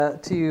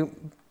to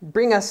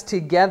bring us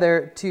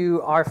together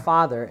to our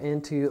Father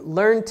and to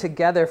learn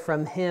together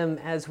from Him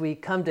as we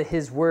come to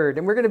His Word.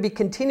 And we're going to be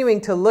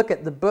continuing to look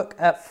at the book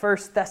of 1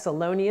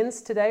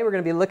 Thessalonians today. We're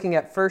going to be looking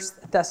at 1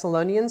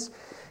 Thessalonians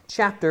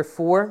chapter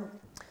 4,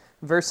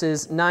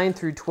 verses 9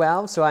 through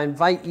 12. So I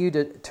invite you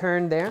to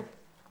turn there.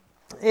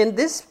 And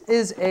this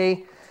is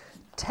a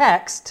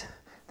text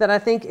that I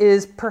think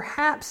is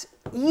perhaps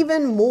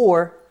even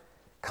more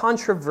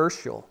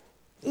controversial,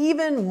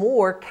 even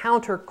more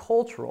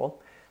countercultural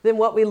than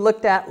what we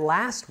looked at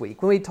last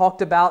week when we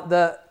talked about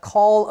the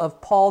call of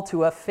Paul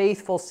to a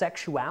faithful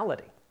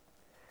sexuality.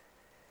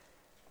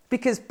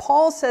 Because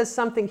Paul says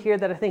something here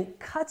that I think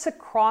cuts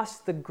across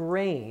the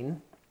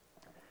grain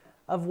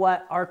of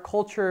what our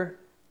culture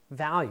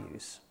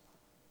values,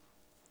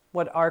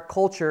 what our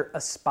culture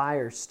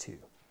aspires to.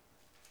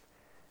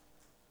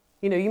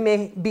 You know, you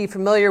may be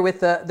familiar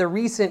with the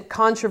recent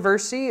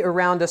controversy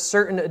around a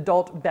certain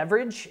adult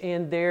beverage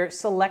and their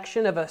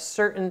selection of a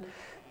certain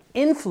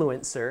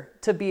influencer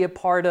to be a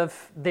part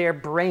of their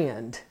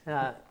brand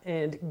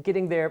and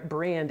getting their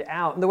brand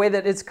out. And the way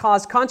that it's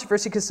caused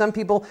controversy because some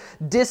people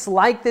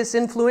dislike this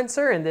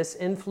influencer and this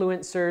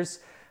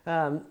influencer's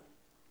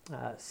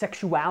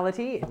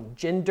sexuality and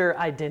gender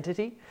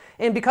identity.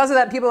 And because of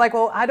that, people are like,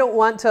 well, I don't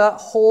want to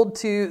hold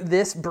to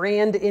this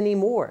brand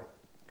anymore.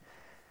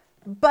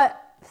 But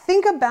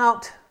think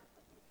about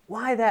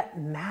why that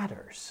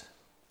matters.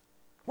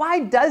 Why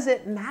does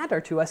it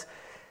matter to us?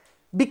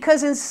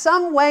 Because in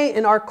some way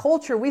in our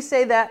culture, we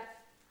say that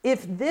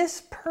if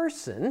this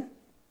person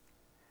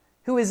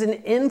who is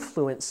an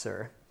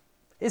influencer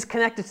is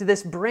connected to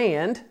this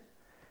brand,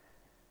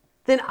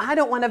 then I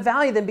don't want to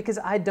value them because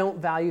I don't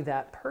value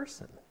that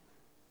person.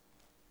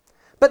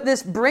 But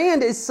this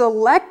brand is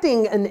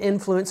selecting an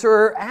influencer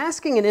or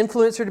asking an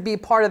influencer to be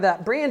part of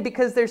that brand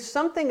because there's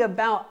something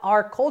about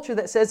our culture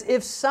that says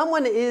if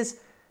someone is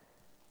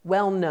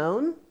well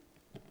known,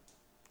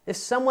 if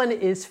someone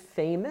is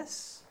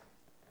famous,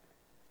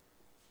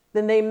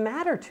 then they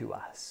matter to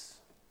us.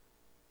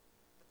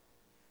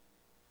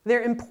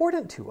 They're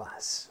important to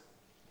us.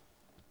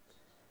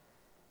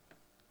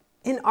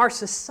 In our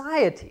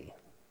society,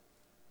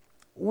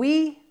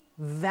 we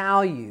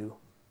value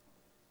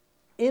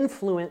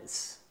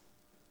influence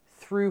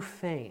through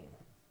fame.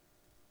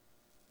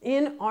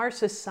 In our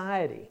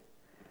society,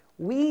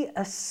 we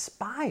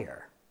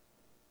aspire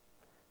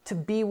to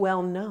be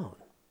well known.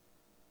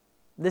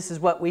 This is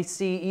what we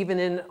see even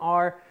in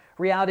our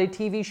reality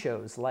TV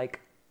shows like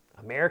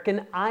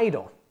American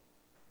Idol,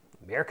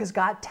 America's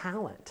Got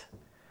Talent,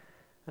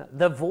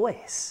 The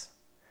Voice.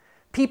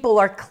 People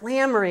are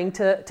clamoring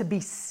to be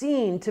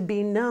seen, to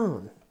be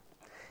known.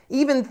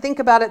 Even think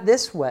about it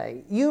this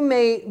way. You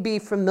may be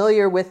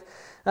familiar with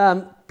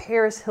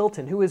Paris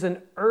Hilton, who was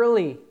an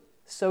early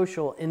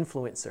social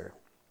influencer.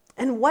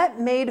 And what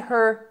made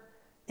her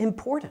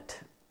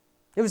important?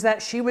 It was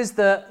that she was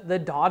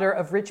the daughter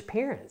of rich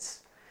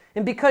parents.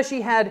 And because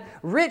she had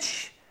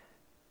rich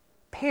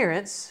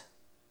parents,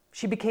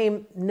 she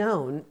became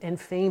known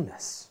and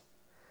famous.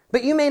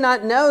 But you may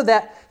not know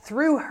that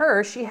through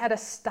her, she had a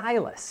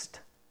stylist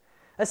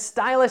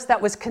that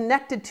was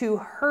connected to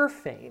her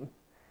fame.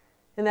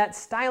 And that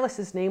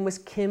stylist's name was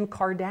Kim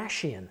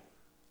Kardashian.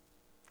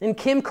 And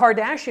Kim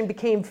Kardashian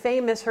became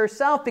famous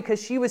herself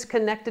because she was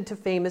connected to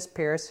famous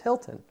Paris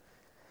Hilton.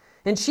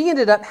 And she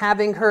ended up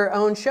having her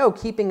own show,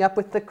 Keeping Up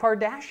with the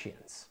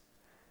Kardashians.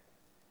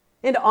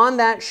 And on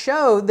that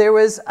show, there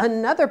was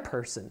another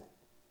person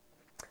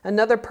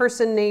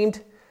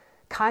named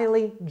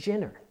Kylie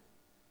Jenner.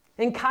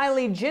 And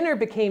Kylie Jenner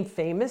became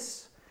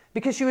famous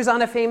because she was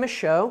on a famous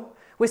show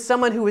with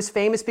someone who was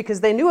famous because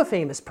they knew a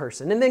famous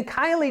person. And then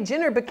Kylie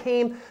Jenner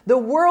became the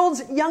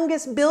world's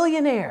youngest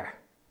billionaire.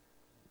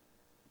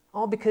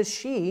 All because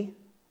she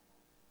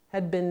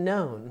had been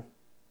known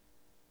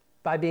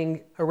by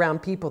being around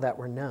people that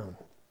were known.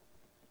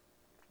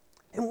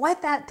 And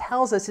what that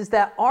tells us is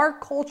that our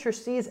culture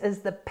sees as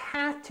the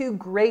path to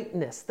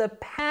greatness, the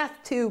path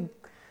to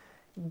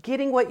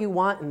getting what you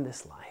want in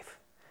this life,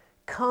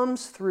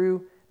 comes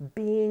through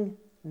being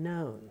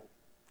known,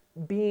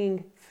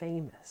 being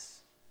famous.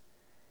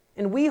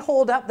 And we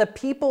hold up the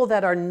people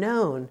that are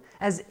known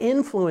as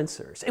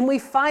influencers. And we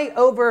fight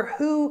over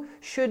who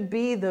should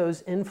be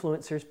those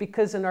influencers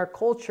because in our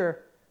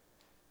culture,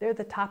 they're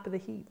the top of the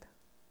heap.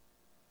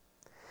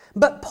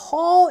 But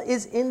Paul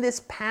is in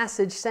this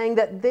passage saying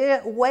that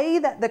the way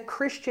that the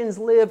Christians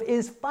live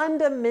is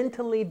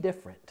fundamentally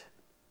different.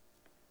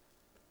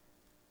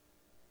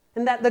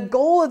 And that the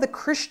goal of the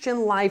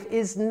Christian life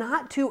is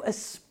not to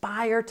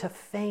aspire to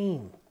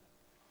fame,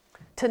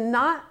 to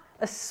not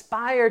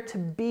aspire to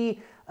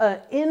be an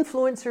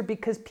influencer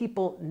because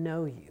people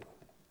know you,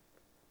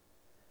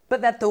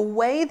 but that the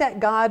way that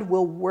God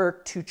will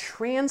work to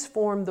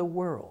transform the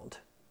world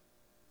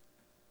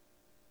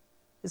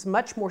is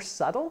much more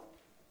subtle,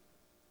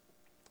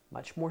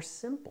 much more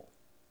simple.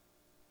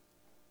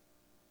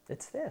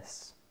 It's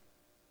this: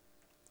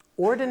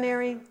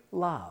 ordinary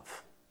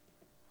love.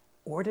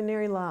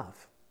 Ordinary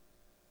love.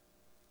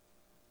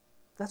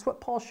 That's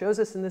what Paul shows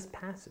us in this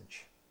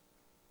passage.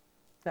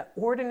 That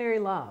ordinary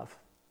love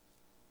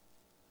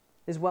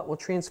is what will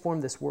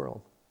transform this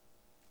world.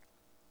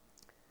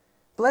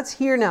 But let's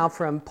hear now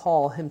from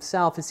Paul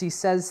himself as he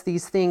says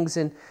these things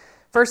in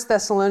 1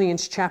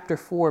 Thessalonians chapter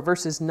 4,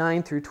 verses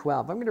 9 through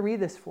 12. I'm going to read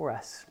this for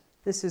us.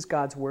 This is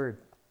God's word.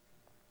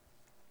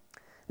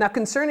 Now,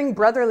 concerning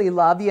brotherly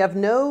love, you have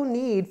no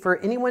need for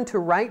anyone to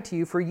write to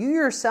you, for you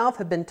yourself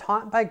have been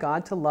taught by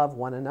God to love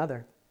one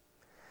another.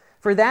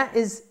 For that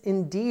is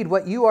indeed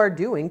what you are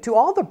doing to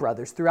all the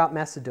brothers throughout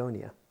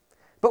Macedonia.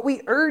 But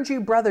we urge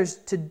you, brothers,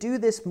 to do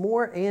this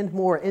more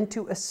and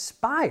to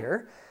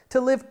aspire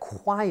to live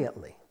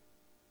quietly,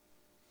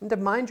 and to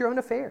mind your own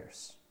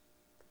affairs,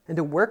 and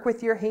to work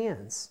with your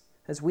hands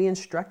as we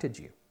instructed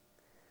you,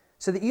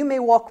 so that you may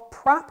walk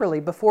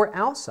properly before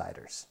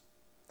outsiders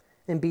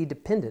and be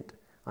dependent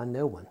on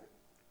no one.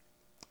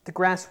 The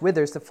grass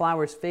withers, the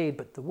flowers fade,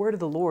 but the word of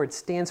the Lord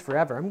stands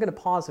forever. I'm going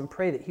to pause and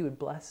pray that he would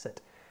bless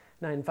it.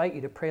 And I invite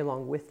you to pray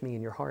along with me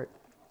in your heart.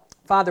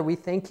 Father, we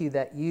thank you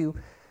that you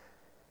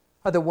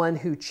are the one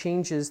who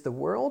changes the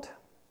world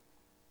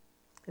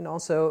and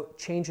also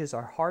changes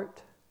our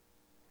heart,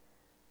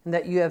 and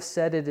that you have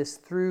said it is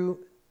through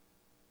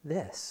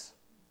this,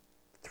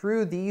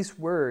 through these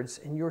words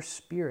in your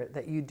Spirit,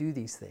 that you do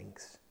these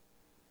things.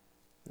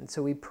 And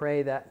so we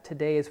pray that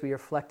today, as we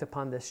reflect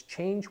upon this,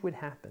 change would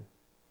happen,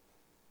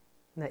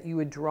 and that you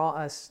would draw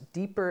us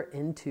deeper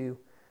into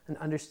an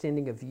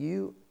understanding of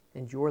you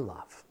and your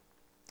love.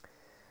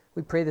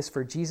 We pray this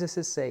for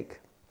Jesus'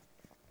 sake.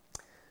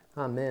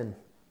 Amen.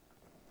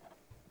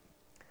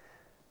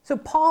 So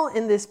Paul,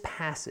 in this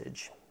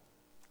passage,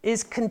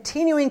 is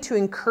continuing to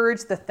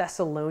encourage the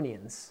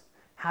Thessalonians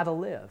how to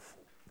live.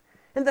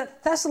 And the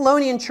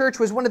Thessalonian church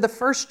was one of the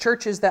first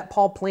churches that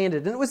Paul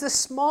planted. And it was a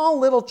small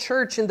little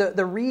church in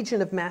the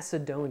region of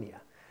Macedonia.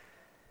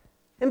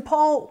 And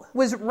Paul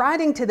was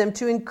writing to them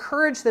to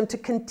encourage them to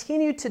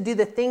continue to do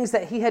the things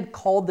that he had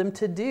called them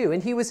to do.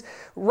 And he was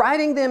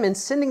writing them and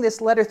sending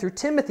this letter through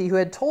Timothy, who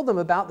had told them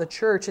about the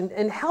church,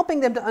 and helping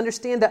them to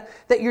understand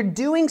that you're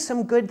doing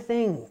some good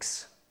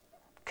things.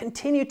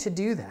 Continue to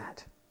do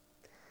that.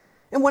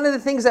 And one of the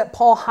things that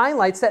Paul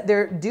highlights that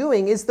they're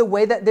doing is the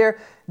way that they're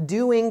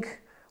doing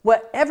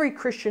what every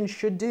Christian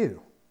should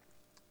do,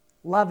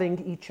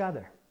 loving each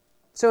other.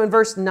 So in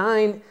verse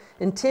 9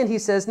 and 10, he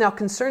says, "Now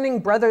concerning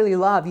brotherly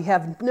love, you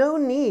have no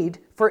need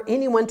for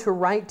anyone to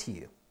write to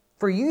you,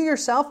 for you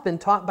yourself have been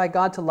taught by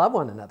God to love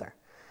one another.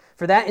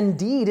 For that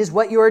indeed is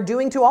what you are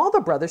doing to all the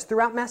brothers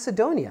throughout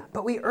Macedonia.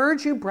 But we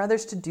urge you,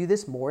 brothers, to do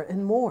this more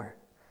and more."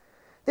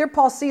 There,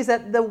 Paul sees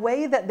that the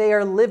way that they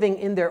are living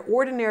in their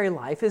ordinary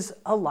life is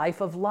a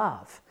life of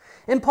love.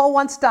 And Paul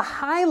wants to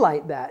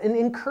highlight that and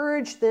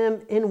encourage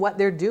them in what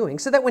they're doing,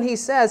 so that when he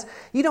says,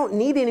 you don't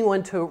need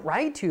anyone to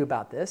write to you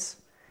about this,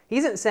 he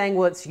isn't saying,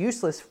 well, it's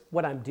useless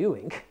what I'm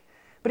doing.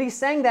 But he's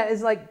saying that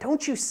is like,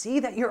 don't you see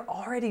that you're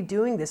already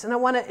doing this? And I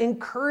want to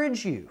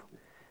encourage you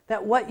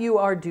that what you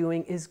are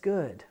doing is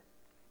good.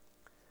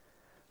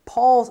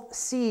 Paul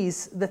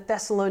sees the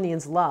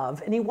Thessalonians'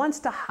 love, and he wants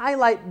to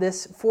highlight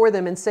this for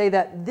them and say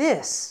that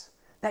this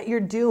that you're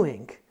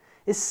doing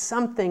is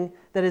something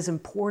that is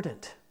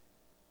important.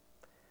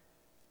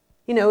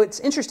 You know, it's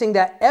interesting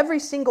that every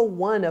single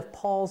one of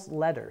Paul's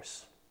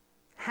letters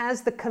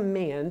has the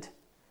command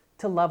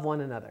to love one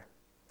another.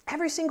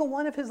 Every single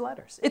one of his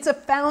letters. It's a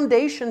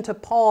foundation to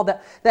Paul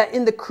that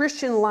in the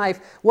Christian life,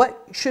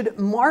 what should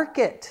mark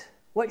it,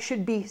 what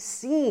should be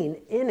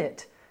seen in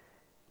it,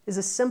 is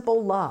a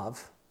simple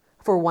love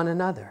for one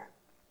another.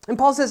 And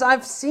Paul says,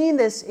 I've seen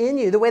this in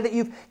you, the way that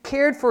you've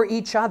cared for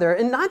each other.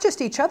 And not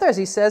just each other, as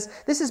he says,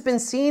 this has been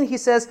seen, he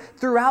says,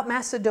 throughout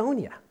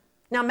Macedonia.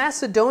 Now,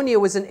 Macedonia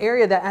was an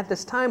area that at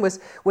this time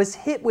was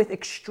hit with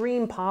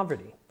extreme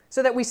poverty.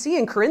 So that we see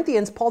in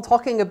Corinthians, Paul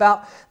talking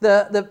about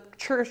the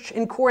church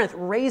in Corinth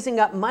raising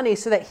up money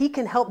so that he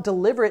can help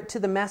deliver it to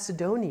the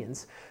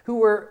Macedonians who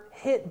were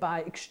hit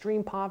by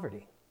extreme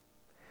poverty.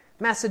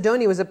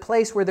 Macedonia was a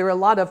place where there were a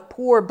lot of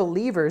poor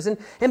believers.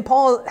 And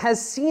Paul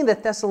has seen the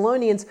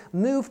Thessalonians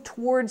move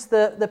towards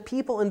the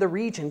people in the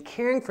region,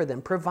 caring for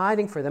them,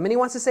 providing for them. And he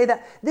wants to say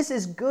that this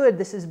is good,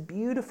 this is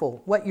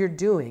beautiful, what you're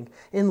doing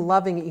in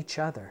loving each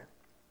other.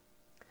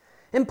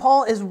 And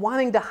Paul is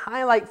wanting to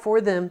highlight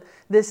for them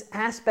this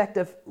aspect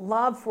of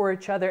love for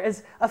each other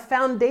as a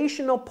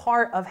foundational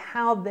part of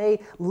how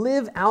they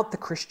live out the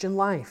Christian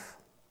life.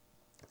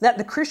 That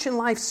the Christian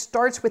life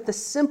starts with the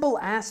simple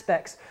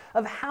aspects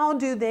of how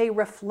do they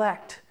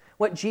reflect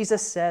what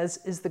Jesus says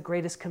is the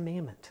greatest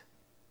commandment.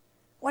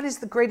 What is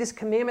the greatest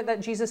commandment that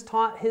Jesus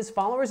taught his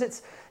followers?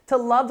 It's to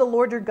love the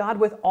Lord your God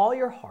with all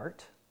your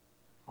heart,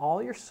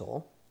 all your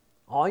soul,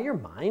 all your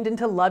mind, and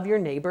to love your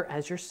neighbor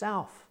as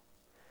yourself.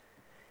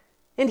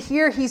 And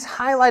here he's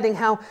highlighting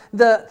how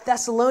the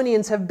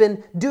Thessalonians have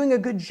been doing a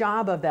good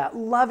job of that,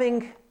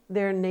 loving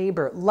their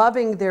neighbor,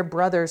 loving their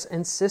brothers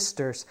and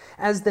sisters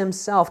as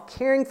themselves,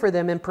 caring for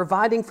them and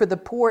providing for the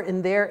poor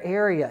in their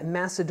area in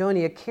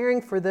Macedonia,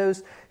 caring for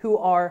those who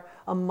are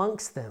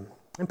amongst them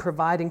and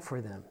providing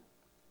for them.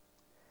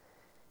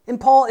 And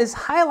Paul is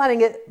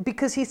highlighting it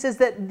because he says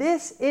that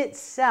this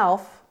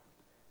itself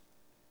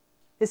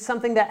is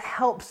something that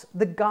helps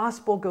the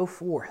gospel go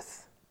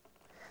forth.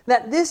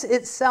 That this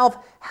itself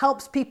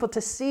helps people to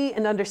see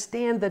and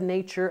understand the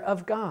nature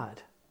of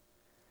God.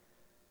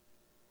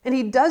 And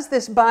he does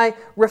this by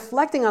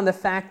reflecting on the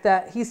fact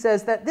that he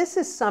says that this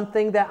is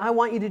something that I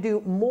want you to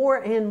do more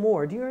and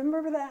more. Do you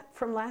remember that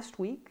from last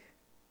week?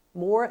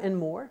 More and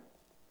more.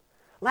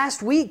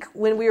 Last week,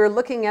 when we were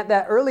looking at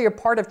that earlier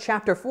part of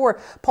chapter 4,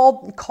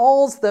 Paul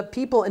calls the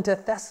people into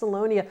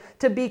Thessalonica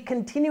to be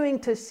continuing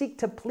to seek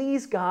to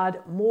please God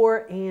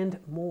more and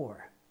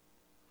more.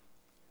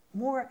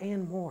 More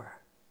and more.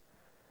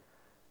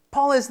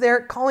 Paul is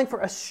there calling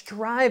for a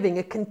striving,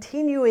 a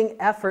continuing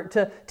effort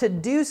to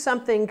do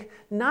something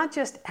not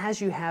just as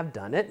you have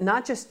done it,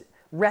 not just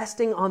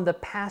resting on the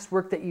past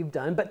work that you've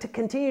done, but to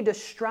continue to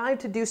strive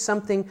to do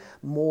something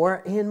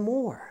more and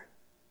more.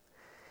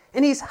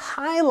 And he's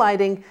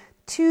highlighting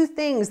two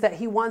things that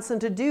he wants them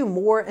to do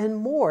more and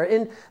more.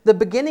 In the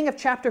beginning of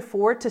chapter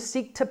 4, to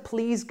seek to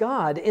please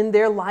God in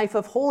their life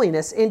of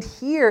holiness. And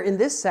here in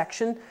this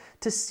section,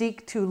 to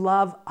seek to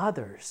love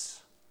others.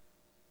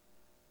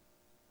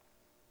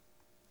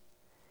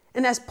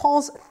 And as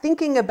Paul's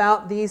thinking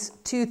about these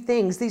two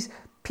things, these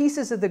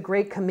pieces of the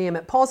Great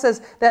Commandment, Paul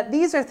says that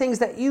these are things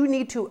that you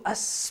need to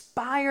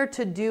aspire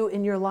to do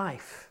in your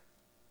life.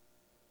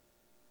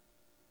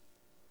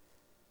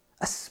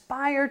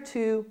 Aspire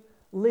to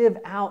live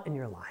out in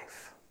your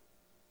life.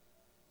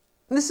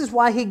 And this is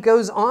why he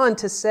goes on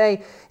to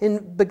say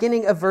in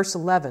beginning of verse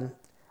 11,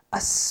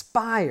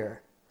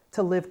 aspire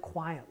to live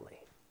quietly.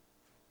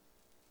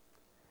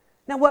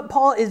 Now, what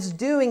Paul is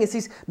doing is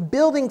he's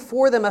building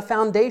for them a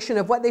foundation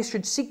of what they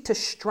should seek to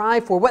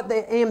strive for, what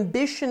the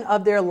ambition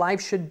of their life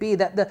should be,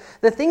 that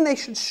the thing they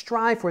should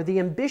strive for, the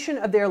ambition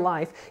of their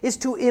life, is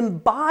to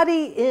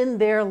embody in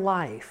their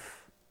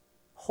life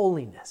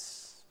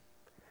holiness,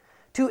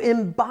 to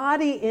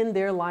embody in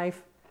their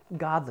life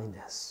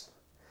godliness,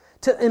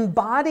 to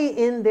embody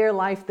in their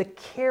life the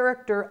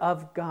character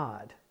of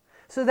God,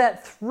 so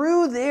that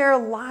through their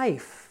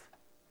life,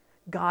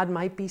 God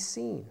might be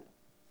seen.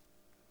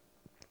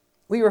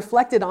 We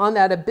reflected on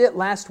that a bit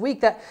last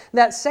week,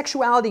 that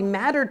sexuality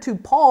mattered to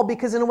Paul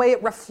because in a way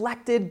it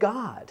reflected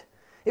God.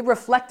 It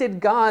reflected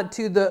God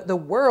to the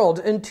world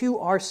and to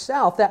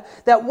ourselves,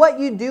 that what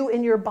you do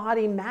in your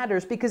body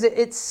matters because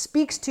it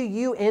speaks to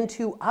you and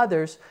to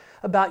others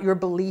about your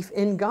belief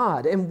in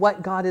God and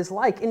what God is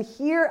like. And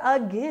here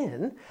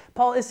again,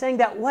 Paul is saying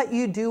that what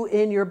you do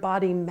in your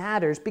body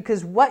matters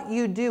because what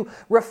you do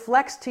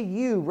reflects to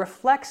you,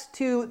 reflects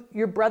to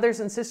your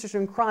brothers and sisters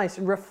in Christ,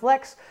 and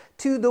reflects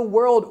to the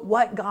world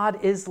what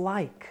God is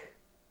like.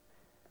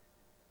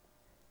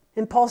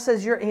 And Paul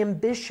says your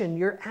ambition,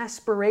 your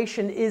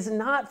aspiration is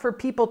not for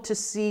people to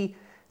see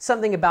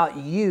something about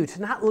you,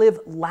 to not live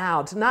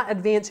loud, to not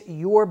advance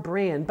your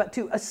brand, but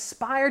to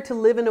aspire to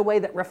live in a way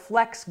that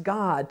reflects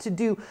God, to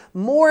do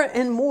more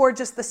and more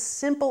just the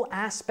simple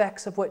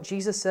aspects of what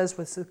Jesus says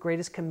was the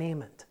greatest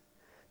commandment.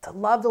 To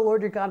love the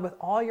Lord your God with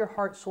all your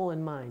heart, soul,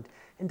 and mind,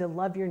 and to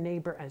love your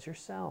neighbor as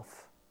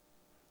yourself.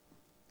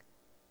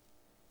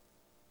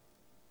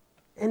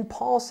 And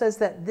Paul says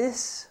that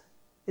this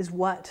is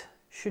what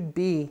should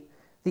be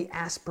the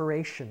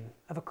aspiration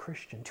of a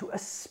Christian, to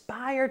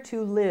aspire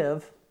to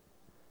live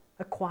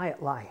a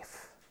quiet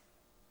life.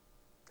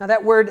 Now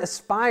that word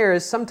aspire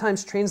is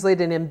sometimes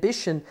translated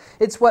ambition.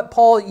 It's what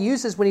Paul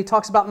uses when he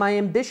talks about my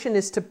ambition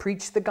is to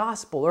preach the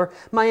gospel or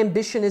my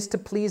ambition is to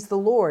please the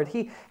Lord.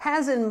 He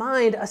has in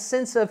mind a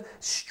sense of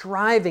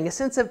striving, a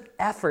sense of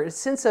effort, a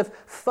sense of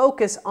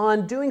focus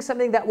on doing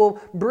something that will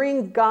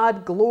bring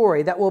God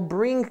glory, that will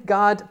bring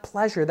God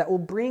pleasure, that will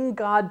bring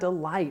God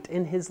delight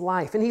in his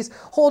life. And he's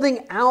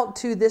holding out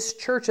to this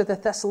church of the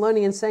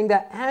Thessalonians saying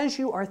that as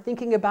you are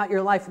thinking about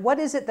your life, what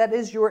is it that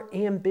is your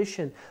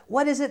ambition?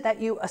 What is it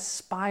that you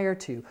aspire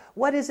to?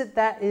 What is it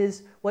that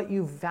is what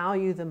you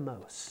value the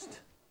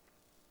most?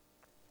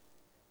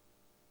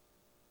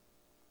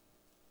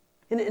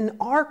 And in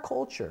our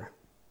culture,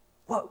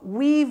 what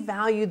we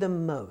value the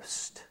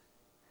most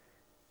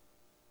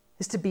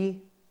is to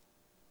be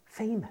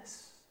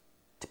famous,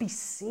 to be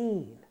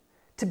seen,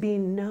 to be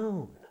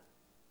known.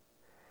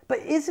 But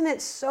isn't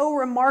it so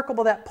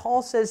remarkable that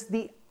Paul says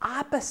the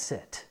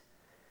opposite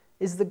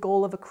is the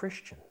goal of a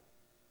Christian?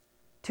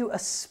 To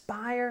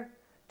aspire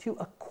to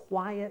a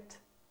quiet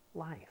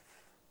life.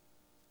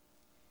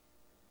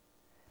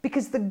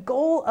 Because the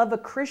goal of a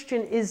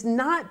Christian is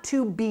not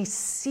to be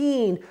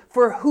seen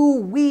for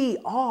who we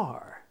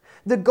are.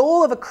 The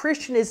goal of a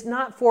Christian is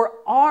not for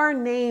our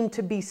name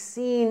to be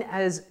seen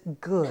as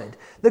good.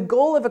 The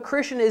goal of a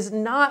Christian is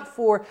not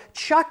for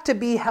Chuck to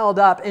be held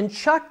up and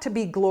Chuck to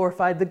be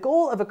glorified. The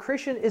goal of a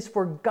Christian is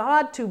for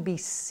God to be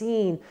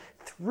seen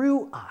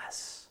through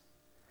us,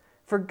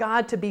 for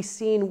God to be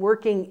seen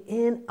working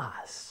in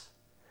us,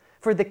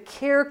 for the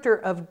character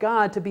of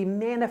God to be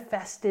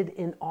manifested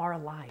in our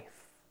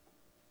life.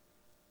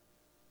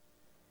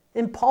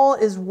 And Paul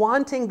is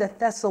wanting the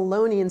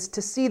Thessalonians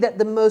to see that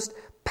the most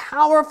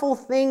powerful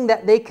thing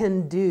that they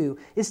can do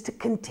is to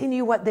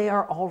continue what they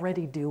are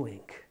already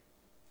doing.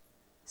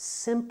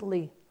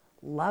 Simply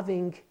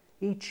loving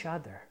each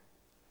other,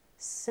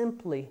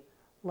 simply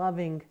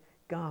loving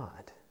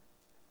God.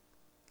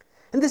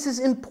 And this is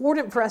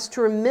important for us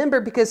to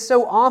remember because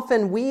so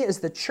often we as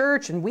the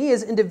church and we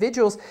as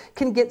individuals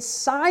can get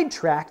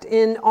sidetracked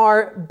in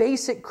our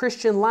basic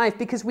Christian life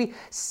because we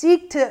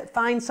seek to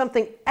find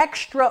something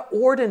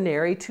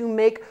extraordinary to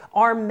make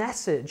our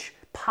message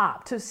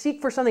pop, to seek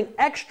for something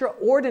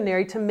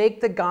extraordinary to make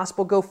the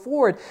gospel go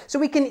forward. So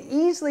we can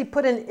easily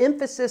put an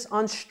emphasis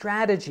on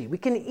strategy. We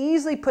can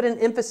easily put an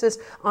emphasis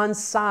on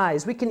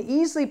size. We can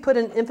easily put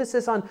an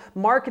emphasis on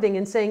marketing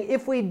and saying,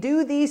 if we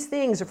do these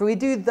things, if we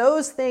do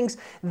those things,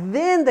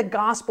 then the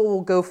gospel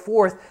will go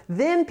forth.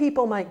 Then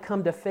people might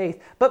come to faith.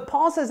 But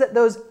Paul says that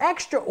those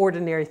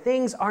extraordinary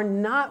things are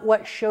not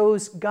what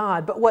shows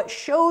God, but what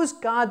shows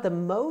God the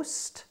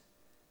most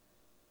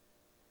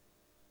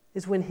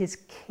is when his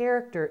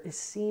character is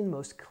seen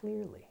most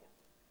clearly.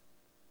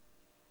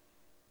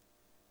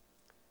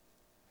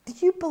 Do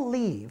you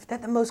believe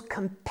that the most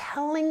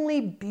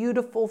compellingly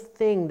beautiful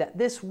thing that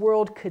this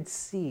world could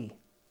see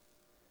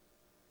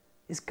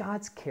is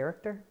God's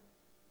character?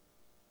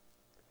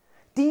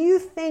 Do you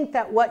think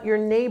that what your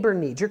neighbor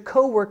needs, your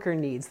coworker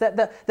needs,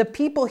 that the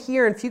people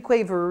here in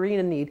Fuquay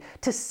Arena need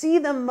to see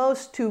them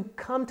most to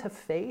come to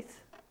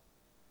faith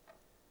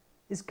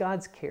is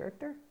God's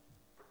character?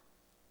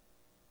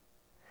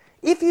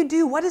 If you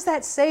do, what does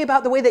that say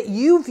about the way that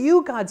you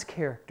view God's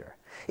character?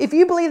 If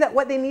you believe that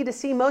what they need to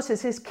see most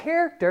is his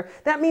character,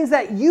 that means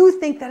that you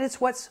think that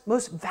it's what's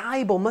most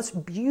valuable,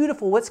 most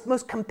beautiful, what's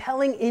most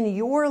compelling in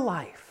your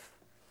life.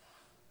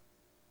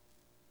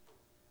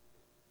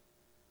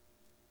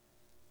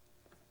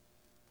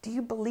 Do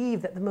you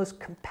believe that the most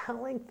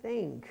compelling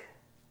thing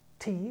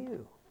to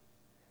you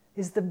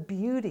is the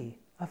beauty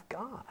of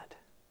God?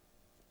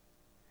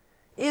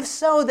 If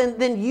so,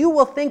 then you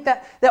will think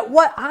that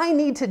what I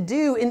need to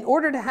do in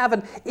order to have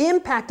an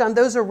impact on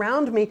those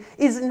around me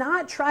is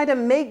not try to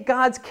make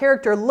God's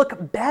character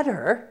look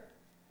better,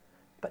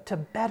 but to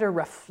better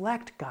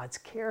reflect God's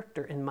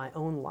character in my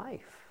own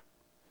life.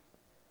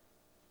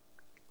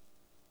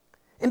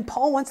 And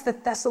Paul wants the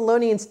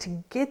Thessalonians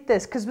to get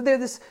this because they're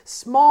this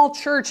small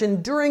church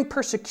enduring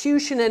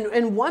persecution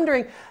and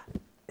wondering,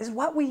 is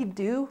what we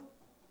do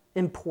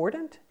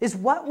important? Is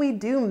what we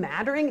do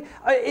mattering?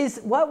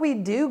 Is what we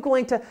do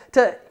going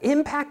to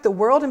impact the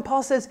world? And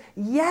Paul says,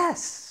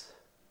 yes.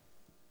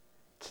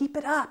 Keep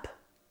it up.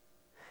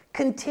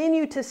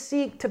 Continue to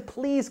seek to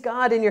please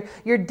God in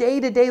your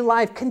day-to-day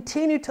life.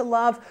 Continue to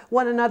love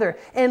one another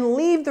and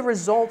leave the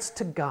results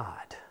to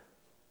God.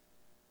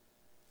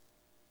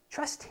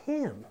 Trust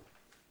him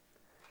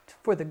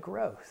for the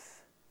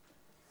growth,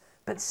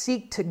 but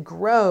seek to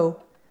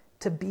grow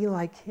to be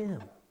like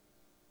him.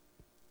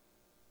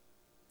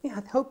 Yeah,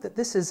 I hope that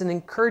this is an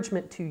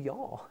encouragement to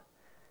y'all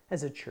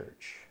as a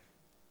church.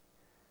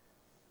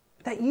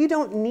 That you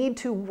don't need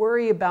to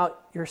worry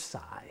about your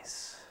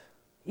size.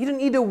 You don't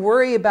need to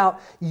worry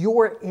about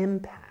your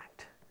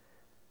impact.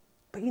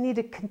 But you need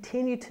to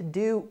continue to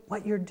do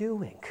what you're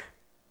doing.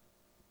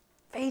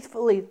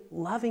 Faithfully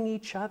loving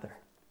each other.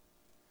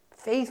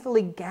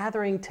 Faithfully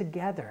gathering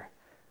together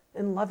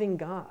and loving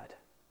God.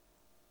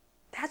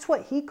 That's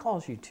what he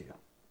calls you to.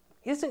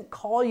 He doesn't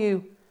call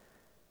you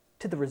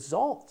to the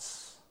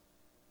results.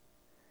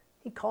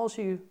 He calls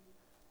you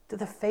to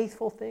the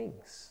faithful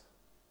things.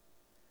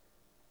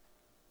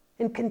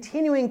 And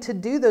continuing to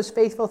do those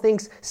faithful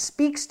things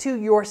speaks to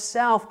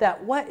yourself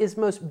that what is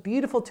most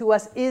beautiful to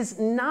us is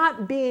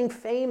not being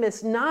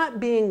famous, not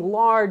being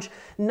large,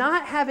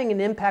 not having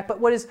an impact,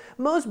 but what is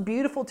most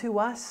beautiful to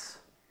us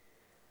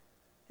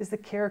is the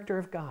character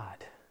of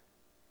God.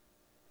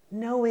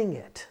 Knowing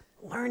it,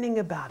 learning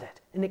about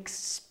it, and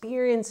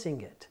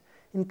experiencing it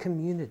in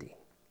community.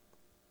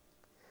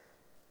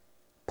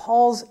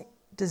 Paul's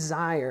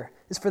desire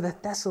is for the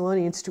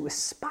Thessalonians to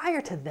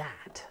aspire to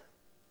that,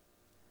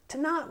 to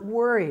not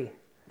worry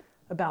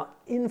about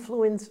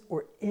influence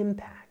or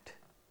impact,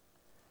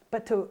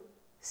 but to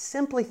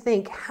simply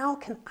think, how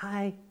can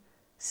I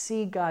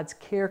see God's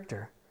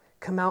character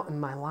come out in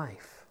my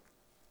life?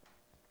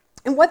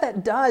 And what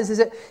that does is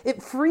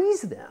it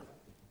frees them.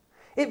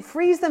 It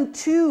frees them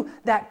to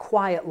that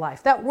quiet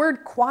life. That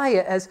word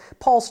quiet, as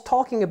Paul's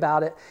talking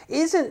about it,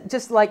 isn't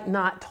just like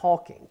not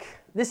talking.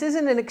 This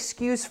isn't an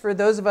excuse for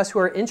those of us who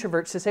are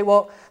introverts to say,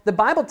 well, the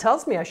Bible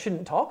tells me I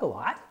shouldn't talk a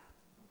lot,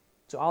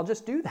 so I'll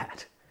just do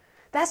that.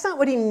 That's not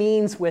what he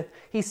means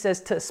he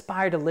says to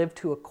aspire to live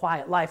to a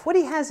quiet life. What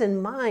he has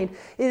in mind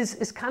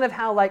is kind of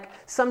how like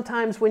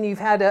sometimes when you've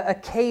had a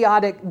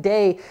chaotic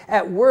day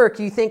at work,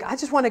 you think, I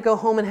just want to go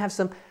home and have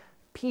some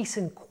peace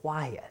and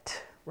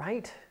quiet,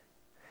 right?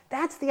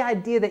 That's the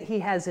idea that he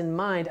has in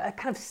mind, a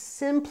kind of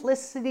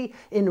simplicity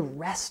in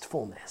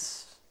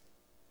restfulness.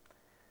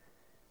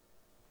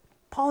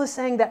 Paul is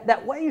saying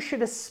that what you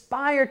should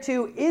aspire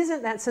to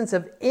isn't that sense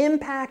of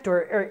impact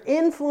or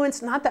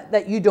influence, not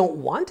that you don't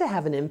want to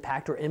have an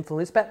impact or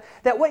influence, but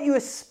that what you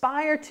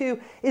aspire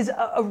to is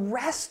a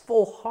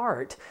restful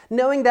heart,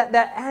 knowing that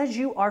as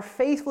you are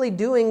faithfully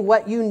doing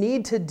what you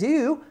need to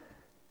do,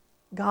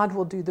 God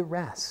will do the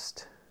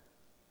rest.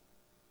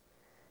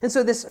 And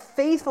so this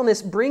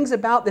faithfulness brings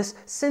about this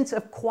sense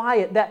of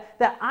quiet that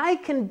I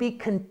can be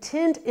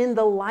content in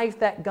the life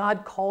that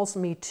God calls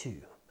me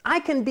to. I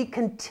can be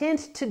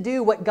content to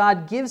do what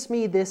God gives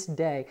me this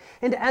day.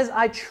 And as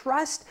I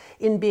trust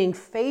in being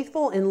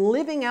faithful and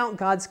living out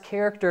God's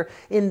character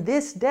in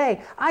this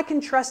day, I can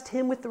trust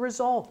Him with the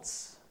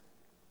results.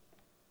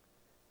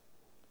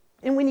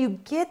 And when you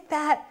get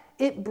that,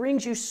 it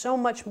brings you so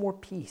much more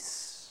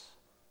peace.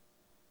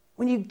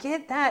 When you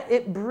get that,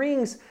 it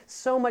brings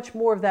so much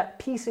more of that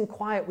peace and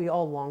quiet we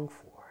all long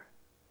for.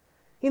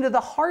 You know,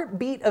 the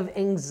heartbeat of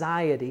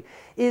anxiety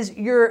is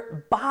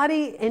your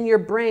body and your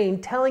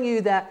brain telling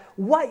you that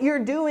what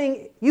you're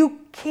doing, you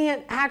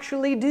can't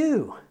actually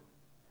do.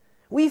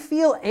 We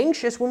feel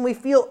anxious when we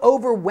feel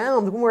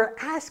overwhelmed, when we're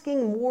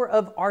asking more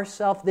of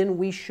ourselves than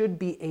we should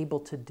be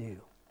able to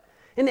do.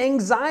 And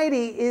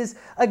anxiety is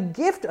a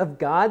gift of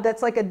God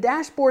that's like a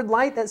dashboard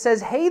light that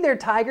says, hey there,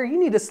 tiger, you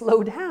need to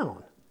slow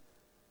down.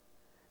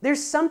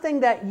 There's something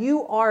that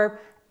you are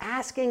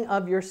asking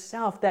of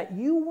yourself that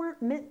you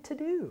weren't meant to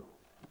do.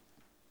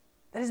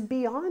 That is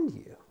beyond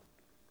you.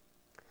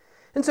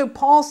 And so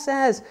Paul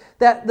says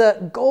that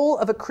the goal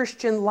of a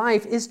Christian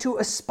life is to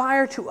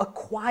aspire to a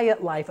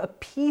quiet life, a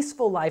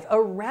peaceful life, a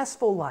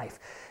restful life.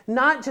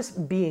 Not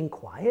just being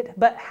quiet,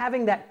 but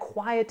having that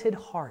quieted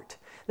heart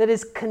that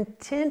is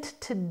content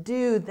to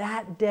do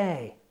that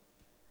day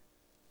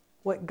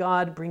what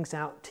God brings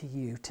out to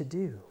you to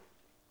do.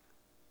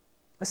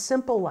 A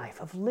simple life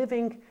of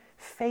living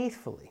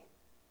faithfully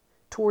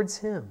towards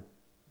Him.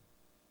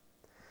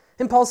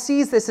 And Paul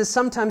sees this as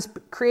sometimes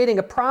creating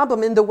a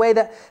problem in the way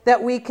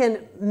that we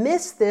can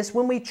miss this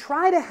when we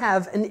try to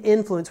have an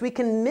influence. We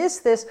can miss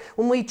this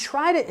when we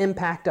try to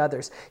impact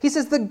others. He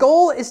says the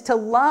goal is to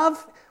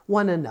love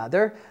one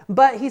another,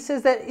 but he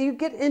says that you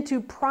get into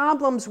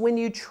problems when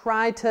you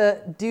try to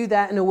do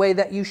that in a way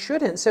that you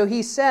shouldn't. So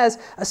he says,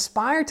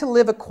 aspire to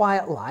live a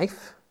quiet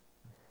life.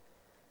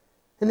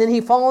 And then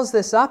he follows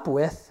this up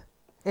with,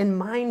 and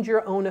mind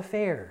your own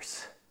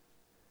affairs.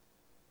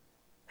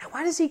 Now,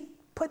 why does he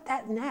put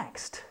that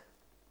next?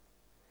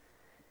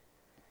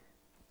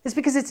 It's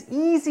because it's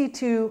easy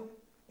to,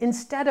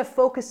 instead of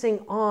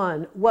focusing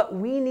on what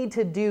we need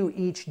to do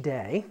each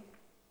day,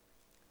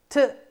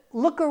 to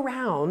look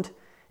around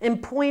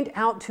and point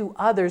out to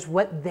others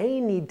what they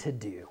need to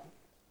do.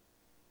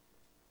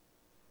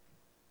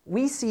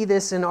 We see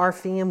this in our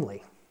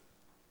family.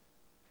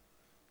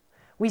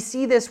 We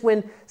see this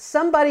when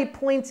somebody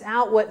points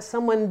out what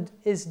someone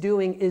is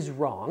doing is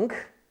wrong,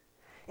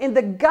 and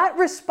the gut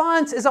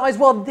response is always,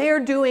 well, they're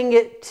doing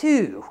it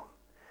too,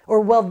 or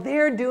well,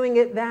 they're doing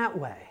it that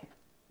way.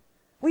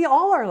 We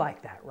all are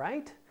like that,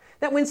 right?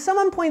 That when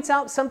someone points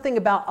out something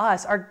about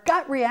us, our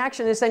gut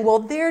reaction is saying, well,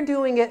 they're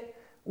doing it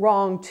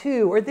wrong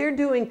too, or they're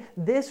doing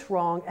this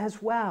wrong as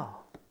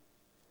well.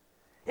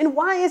 And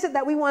why is it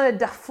that we want to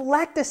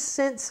deflect a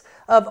sense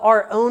of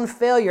our own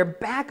failure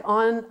back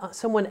on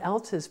someone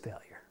else's failure?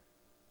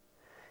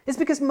 It's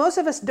because most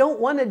of us don't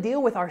want to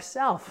deal with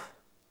ourselves.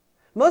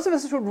 Most of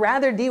us would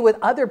rather deal with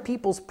other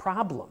people's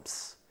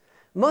problems.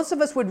 Most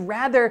of us would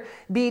rather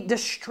be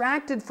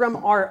distracted from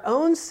our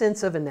own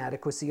sense of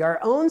inadequacy, our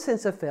own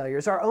sense of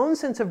failures, our own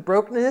sense of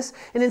brokenness,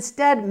 and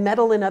instead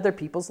meddle in other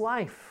people's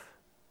life.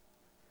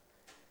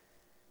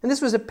 And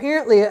this was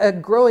apparently a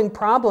growing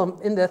problem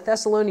in the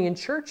Thessalonian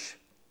church,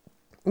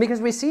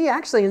 because we see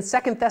actually in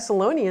 2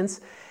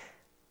 Thessalonians,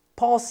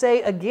 Paul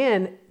say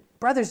again,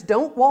 brothers,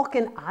 don't walk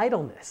in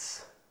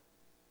idleness.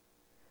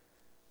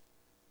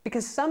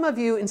 Because some of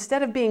you,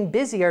 instead of being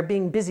busy, are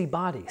being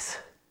busybodies.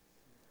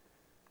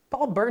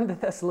 Paul burned the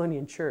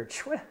Thessalonian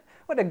church.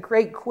 What a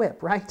great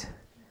quip, right?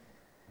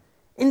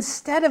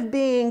 Instead of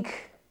being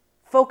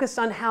focused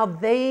on how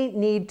they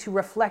need to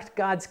reflect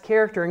God's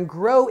character and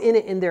grow in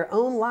it in their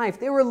own life,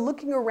 they were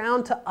looking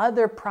around to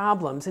other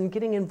problems and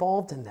getting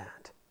involved in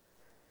that.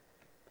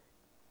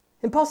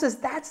 And Paul says,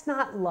 that's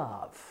not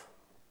love.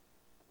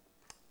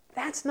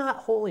 That's not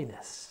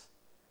holiness.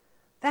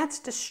 That's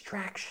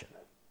distraction.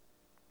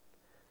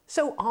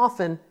 So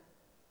often,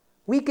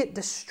 we get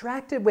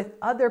distracted with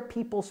other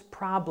people's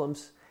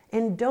problems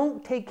and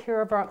don't take care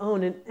of our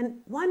own. And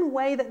one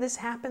way that this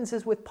happens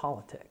is with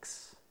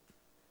politics.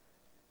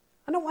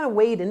 I don't want to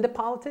wade into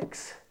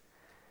politics,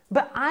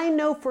 but I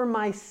know for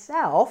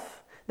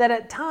myself that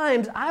at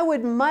times I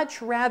would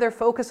much rather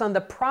focus on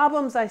the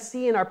problems I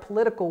see in our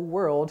political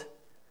world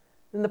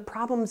than the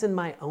problems in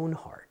my own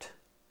heart.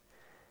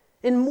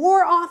 And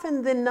more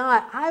often than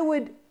not, I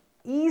would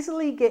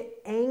easily get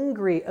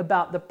angry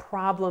about the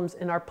problems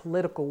in our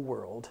political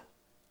world,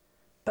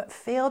 but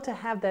fail to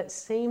have that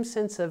same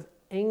sense of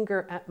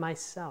anger at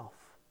myself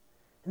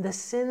and the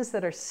sins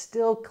that are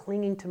still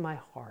clinging to my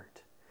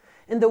heart,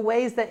 and the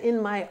ways that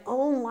in my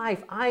own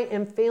life I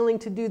am failing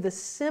to do the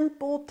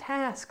simple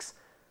tasks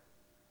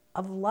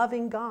of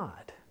loving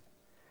God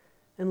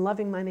and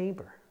loving my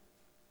neighbor.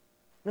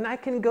 And I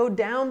can go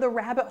down the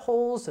rabbit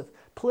holes of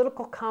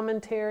political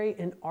commentary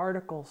and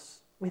articles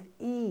with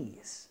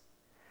ease,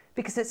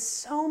 because it's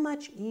so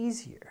much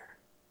easier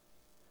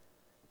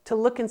to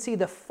look and see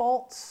the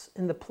faults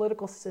in the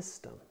political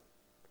system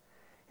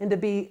and to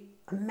be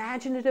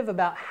imaginative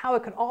about how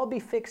it could all be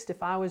fixed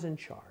if I was in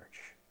charge.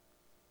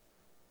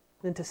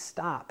 Then to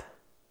stop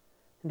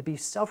and to be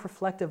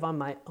self-reflective on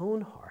my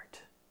own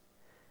heart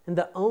and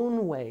the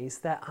own ways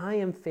that I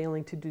am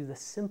failing to do the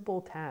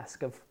simple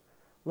task of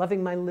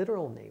loving my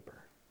literal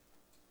neighbor,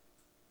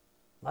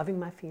 loving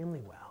my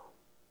family well,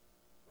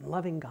 and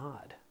loving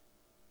God.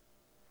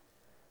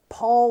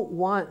 Paul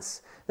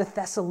wants the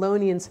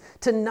Thessalonians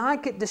to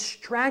not get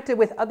distracted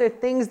with other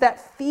things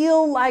that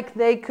feel like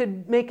they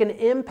could make an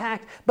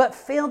impact, but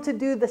fail to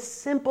do the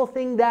simple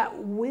thing that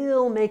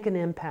will make an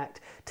impact,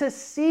 to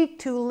seek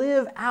to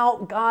live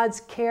out God's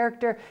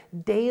character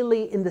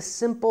daily in the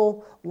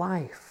simple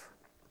life.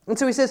 And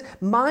so he says,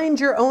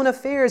 mind your own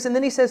affairs, and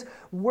then he says,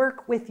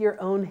 work with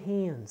your own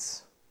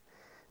hands.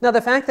 Now, the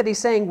fact that he's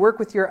saying work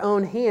with your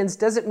own hands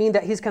doesn't mean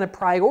that he's kind of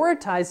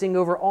prioritizing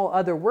over all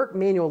other work,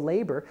 manual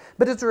labor,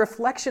 but it's a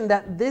reflection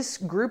that this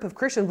group of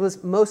Christians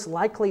was most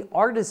likely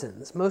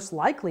artisans, most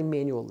likely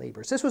manual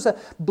laborers. This was a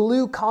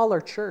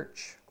blue-collar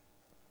church.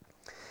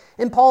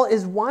 And Paul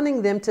is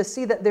wanting them to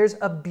see that there's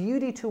a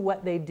beauty to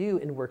what they do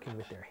in working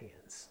with their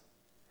hands.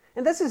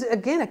 And this is,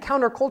 again, a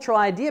countercultural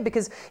idea,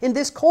 because in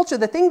this culture,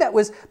 the thing that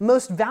was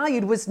most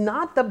valued was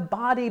not the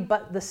body,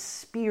 but the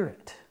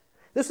spirit.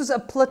 This was a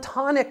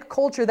Platonic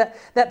culture that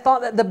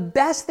thought that the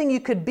best thing you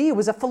could be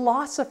was a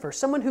philosopher,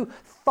 someone who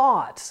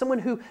thought, someone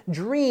who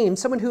dreamed,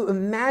 someone who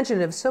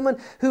imaginative, someone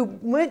who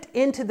went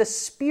into the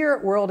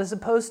spirit world as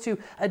opposed to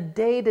a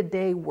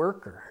day-to-day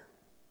worker.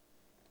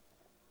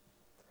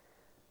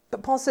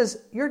 But Paul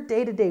says your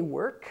day-to-day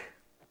work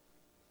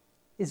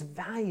is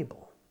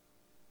valuable.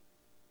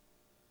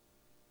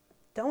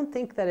 Don't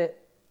think that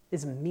it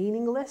is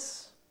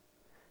meaningless.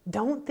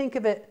 Don't think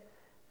of it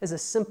as a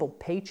simple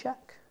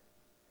paycheck.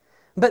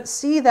 But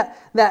see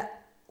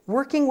that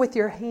working with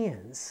your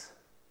hands,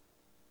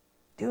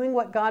 doing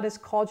what God has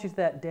called you to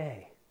that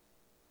day,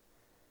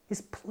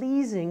 is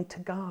pleasing to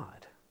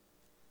God,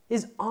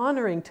 is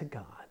honoring to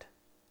God.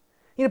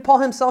 You know, Paul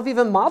himself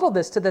even modeled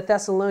this to the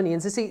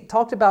Thessalonians. As he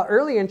talked about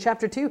earlier in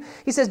chapter 2,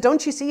 he says,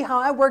 don't you see how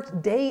I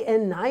worked day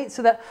and night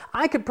so that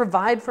I could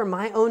provide for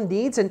my own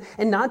needs and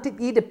not to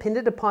be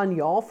dependent upon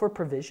y'all for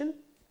provision?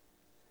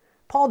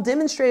 Paul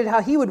demonstrated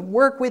how he would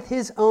work with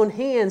his own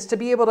hands to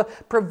be able to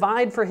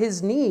provide for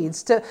his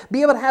needs, to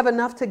be able to have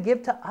enough to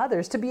give to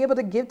others, to be able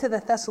to give to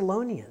the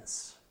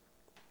Thessalonians.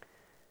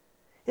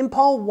 And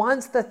Paul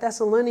wants the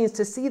Thessalonians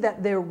to see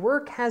that their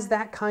work has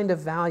that kind of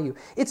value.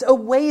 It's a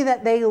way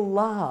that they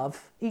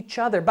love each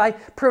other by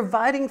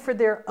providing for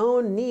their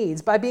own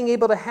needs, by being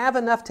able to have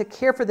enough to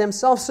care for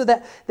themselves so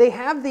that they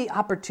have the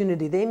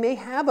opportunity, they may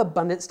have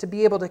abundance to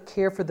be able to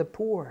care for the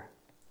poor.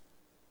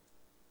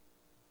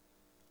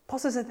 Paul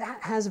says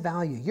that has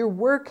value. Your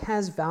work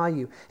has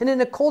value. And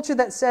in a culture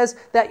that says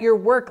that your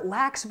work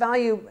lacks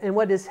value and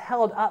what is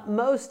held up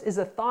most is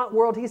a thought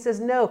world, he says,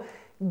 no,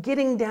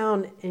 getting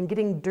down and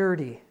getting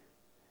dirty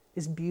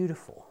is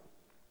beautiful.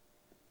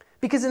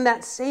 Because in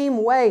that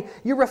same way,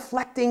 you're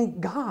reflecting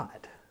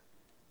God.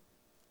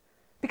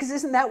 Because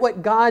isn't that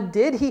what God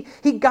did?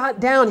 He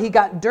got down, he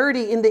got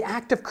dirty in the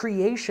act of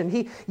creation.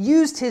 He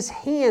used his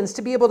hands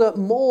to be able to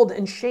mold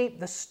and shape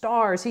the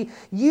stars. He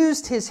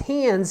used his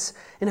hands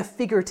in a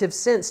figurative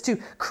sense to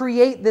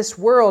create this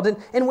world.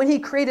 And when he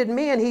created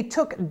man, he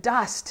took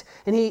dust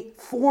and he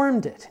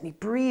formed it and he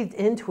breathed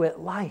into it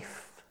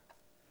life.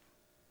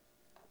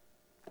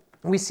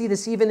 And we see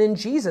this even in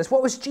Jesus.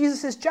 What was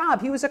Jesus'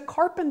 job? He was a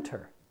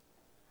carpenter.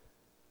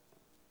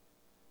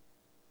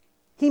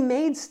 He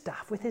made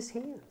stuff with his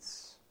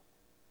hands.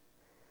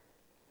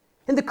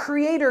 And the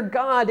Creator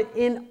God,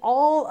 in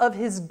all of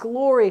his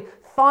glory,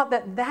 thought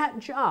that that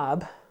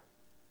job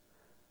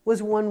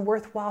was one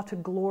worthwhile to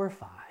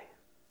glorify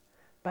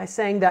by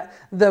saying that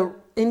the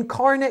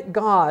incarnate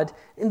God,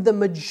 in the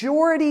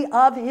majority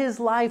of his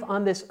life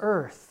on this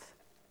earth,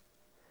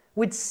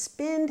 would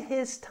spend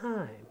his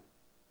time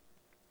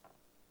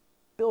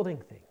building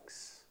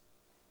things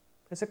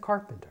as a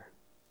carpenter,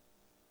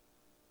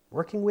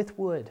 working with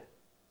wood,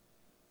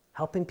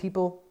 helping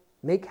people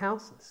make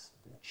houses,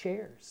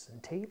 chairs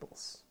and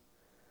tables.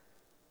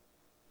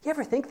 You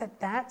ever think that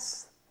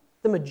that's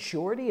the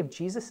majority of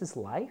Jesus'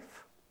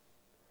 life?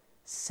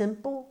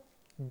 Simple,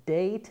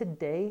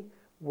 day-to-day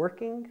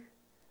working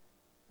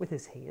with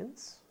his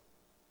hands?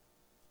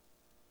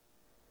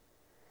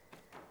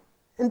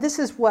 And this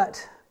is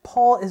what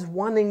Paul is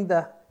wanting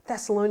the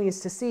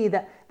Thessalonians to see,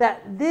 that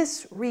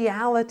this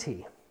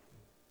reality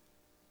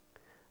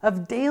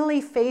of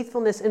daily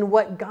faithfulness in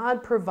what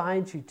God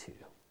provides you to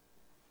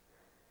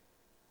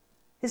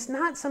is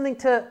not something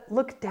to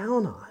look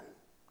down on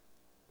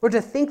or to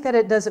think that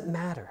it doesn't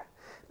matter,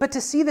 but to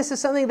see this as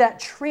something that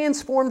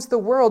transforms the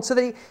world. So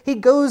that he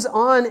goes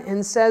on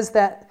and says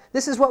that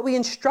this is what we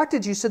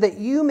instructed you so that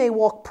you may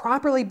walk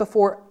properly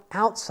before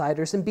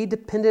outsiders and be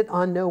dependent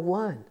on no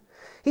one.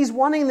 He's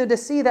wanting them to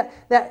see that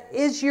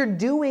as you're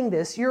doing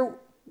this, you're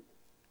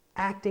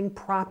acting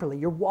properly,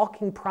 you're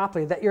walking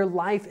properly, that your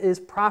life is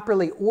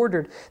properly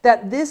ordered,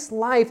 that this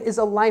life is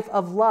a life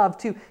of love,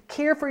 to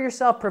care for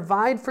yourself,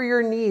 provide for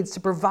your needs,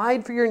 to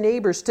provide for your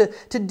neighbors,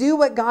 to do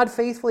what God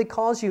faithfully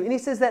calls you. And he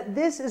says that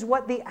this is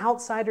what the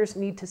outsiders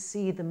need to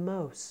see the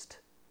most.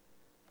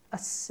 A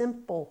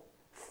simple,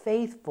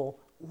 faithful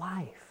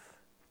life.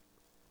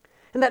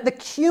 And that the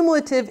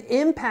cumulative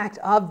impact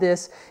of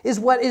this is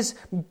what is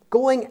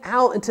going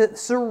out into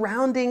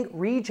surrounding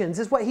regions,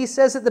 is what he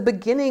says at the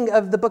beginning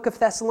of the book of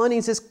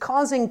Thessalonians, is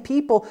causing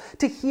people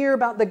to hear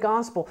about the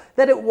gospel.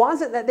 That it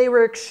wasn't that they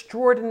were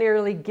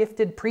extraordinarily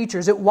gifted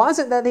preachers. It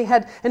wasn't that they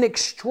had an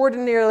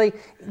extraordinarily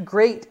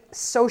great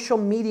social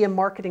media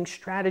marketing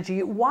strategy.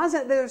 It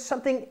wasn't that there was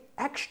something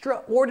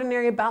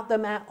extraordinary about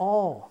them at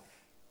all.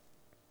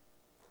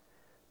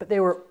 But they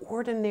were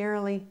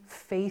ordinarily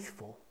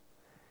faithful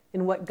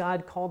in what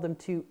God called them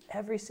to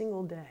every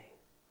single day.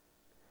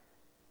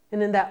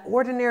 And in that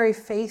ordinary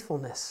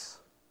faithfulness,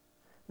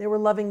 they were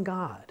loving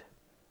God.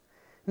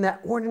 In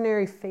that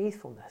ordinary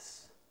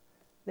faithfulness,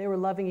 they were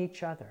loving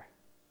each other.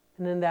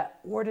 And in that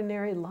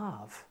ordinary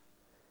love,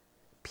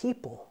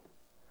 people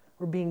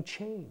were being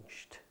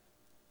changed.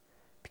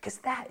 Because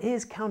that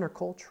is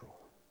countercultural.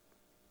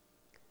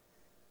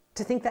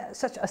 To think that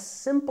such a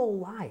simple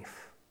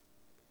life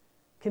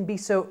can be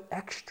so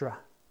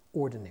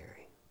extraordinary.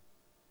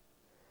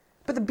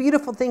 But the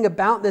beautiful thing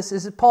about this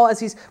is that Paul, as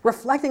he's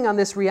reflecting on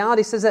this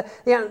reality, says that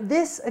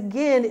this,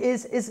 again,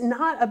 is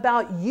not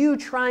about you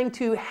trying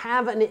to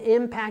have an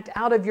impact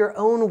out of your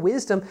own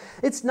wisdom.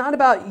 It's not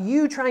about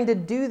you trying to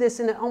do this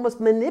in an almost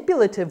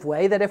manipulative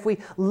way, that if we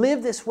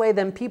live this way,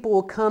 then people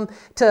will come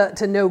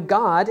to know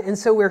God. And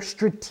so we're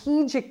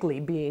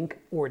strategically being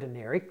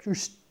ordinary,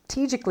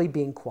 strategically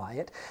being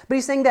quiet. But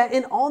he's saying that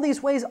in all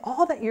these ways,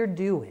 all that you're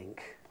doing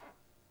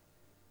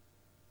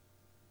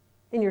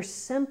in your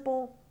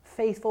simple,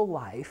 faithful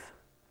life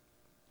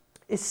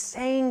is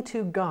saying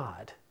to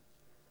God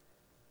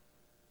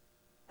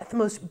that the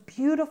most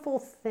beautiful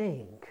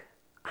thing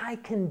I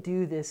can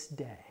do this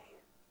day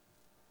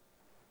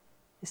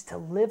is to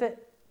live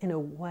it in a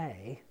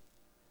way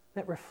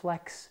that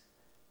reflects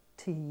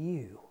to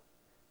you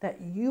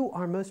that you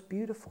are most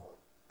beautiful.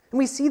 And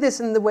we see this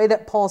in the way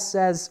that Paul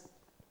says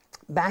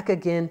back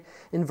again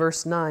in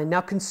verse 9.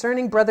 Now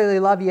concerning brotherly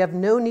love, you have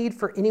no need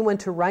for anyone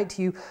to write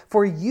to you,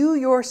 for you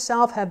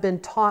yourself have been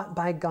taught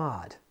by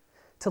God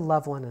to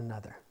love one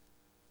another.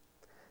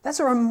 That's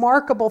a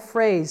remarkable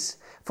phrase.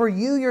 For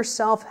you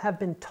yourself have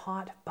been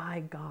taught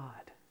by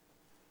God.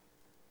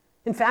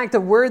 In fact,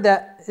 the word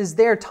that is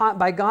there, taught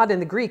by God in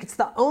the Greek, it's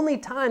the only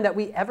time that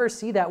we ever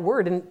see that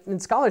word.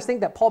 And scholars think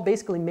that Paul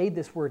basically made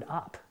this word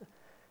up.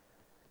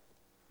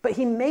 But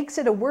he makes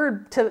it a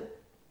word to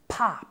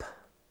pop.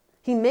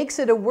 He makes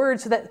it a word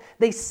so that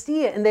they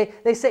see it and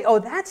they say, oh,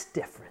 that's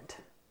different.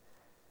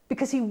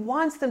 Because he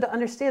wants them to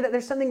understand that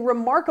there's something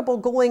remarkable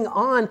going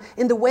on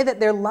in the way that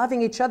they're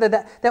loving each other.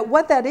 That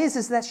what that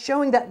is that's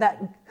showing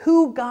that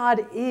who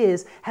God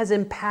is has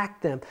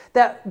impacted them.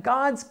 That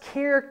God's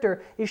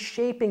character is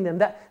shaping them.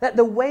 That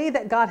the way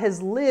that God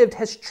has lived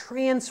has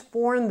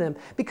transformed them.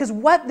 Because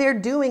what they're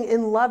doing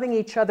in loving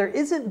each other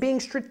isn't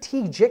being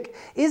strategic,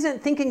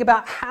 isn't thinking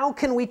about how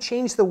can we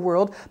change the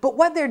world, but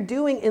what they're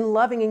doing in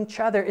loving each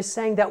other is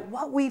saying that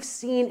what we've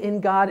seen in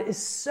God is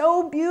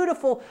so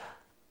beautiful,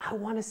 I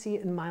want to see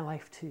it in my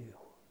life too.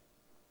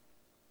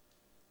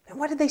 And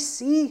what did they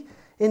see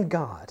in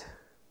God?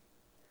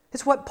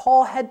 It's what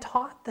Paul had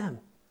taught them.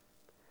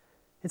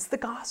 It's the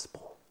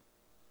gospel.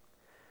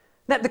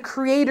 That the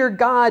Creator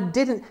God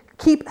didn't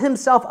keep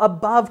himself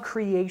above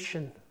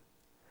creation,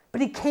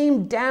 but he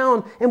came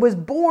down and was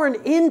born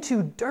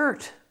into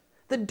dirt.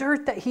 The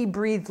dirt that he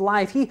breathed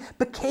life. He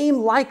became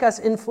like us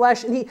in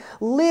flesh, and he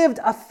lived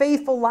a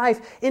faithful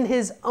life in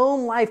his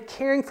own life,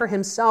 caring for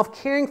himself,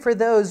 caring for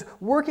those,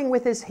 working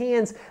with his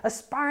hands,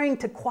 aspiring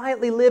to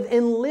quietly live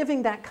and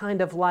living that kind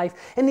of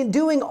life. And in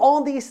doing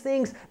all these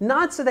things,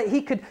 not so that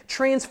he could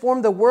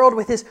transform the world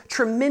with his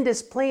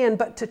tremendous plan,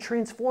 but to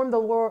transform the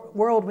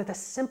world with a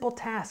simple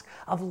task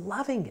of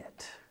loving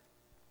it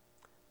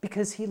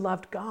because he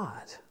loved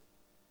God.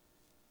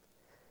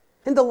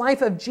 And the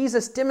life of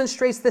Jesus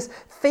demonstrates this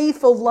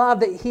faithful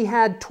love that he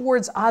had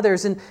towards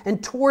others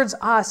and towards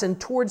us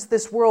and towards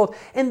this world.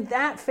 And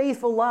that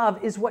faithful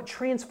love is what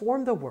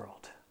transformed the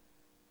world.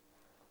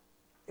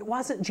 It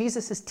wasn't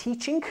Jesus'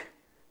 teaching. It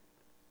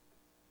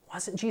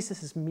wasn't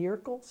Jesus'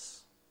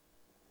 miracles.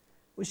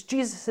 It was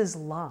Jesus'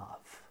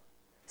 love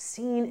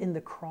seen in the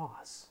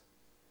cross.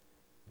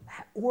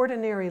 That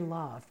ordinary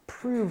love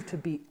proved to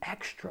be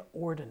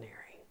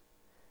extraordinary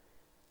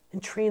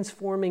in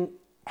transforming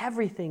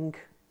everything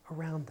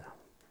around them.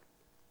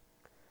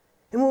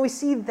 And when we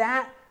see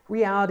that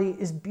reality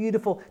is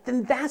beautiful,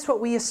 then that's what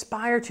we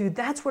aspire to.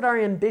 That's what our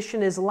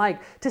ambition is like,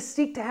 to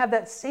seek to have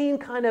that same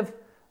kind of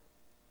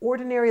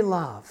ordinary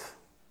love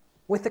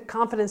with the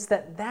confidence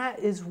that that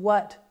is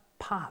what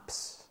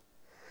pops.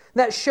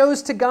 that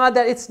shows to God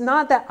that it's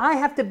not that I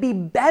have to be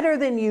better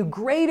than you,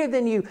 greater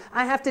than you.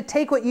 I have to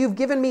take what you've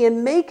given me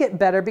and make it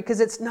better because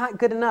it's not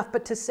good enough.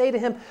 But to say to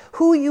him,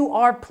 who you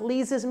are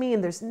pleases me,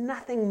 and there's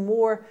nothing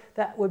more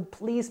that would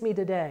please me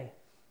today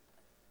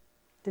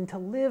than to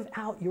live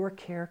out your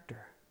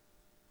character.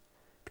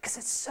 Because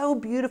it's so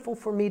beautiful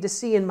for me to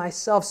see in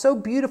myself, so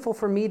beautiful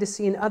for me to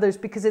see in others,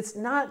 because it's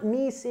not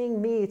me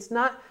seeing me, it's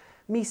not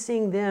me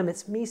seeing them,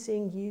 it's me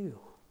seeing you.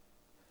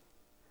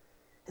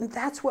 And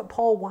that's what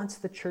Paul wants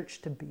the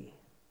church to be.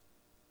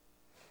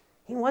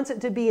 He wants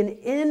it to be an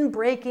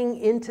in-breaking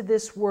into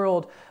this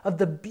world of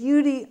the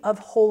beauty of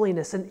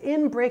holiness, an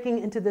in-breaking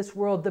into this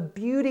world, the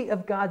beauty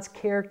of God's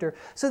character,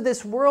 so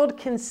this world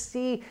can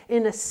see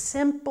in a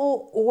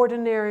simple,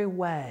 ordinary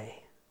way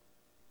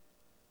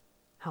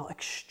how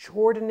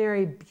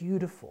extraordinary,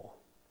 beautiful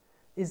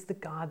is the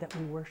God that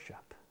we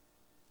worship.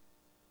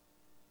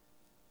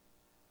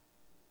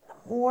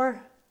 The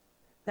more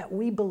that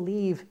we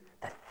believe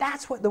that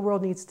that's what the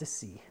world needs to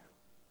see,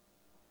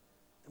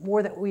 the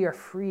more that we are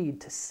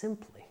freed to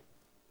simply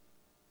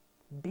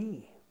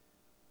be.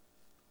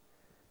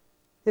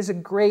 There's a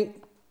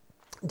great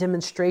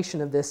demonstration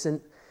of this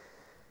in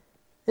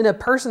a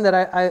person that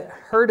I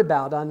heard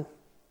about on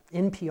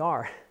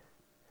NPR.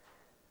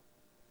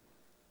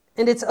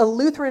 And it's a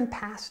Lutheran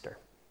pastor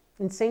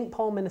in St.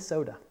 Paul,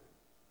 Minnesota.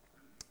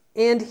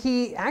 And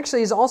he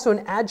actually is also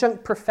an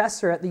adjunct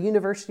professor at the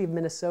University of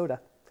Minnesota.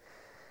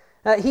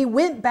 He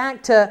went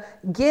back to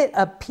get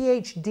a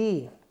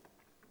PhD.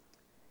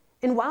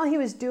 And while he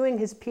was doing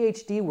his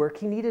PhD work,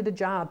 he needed a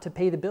job to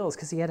pay the bills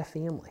because he had a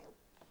family.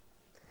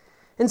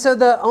 And so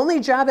the only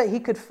job that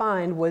he could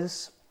find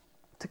was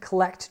to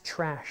collect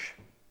trash.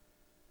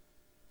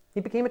 He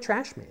became a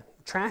trash man,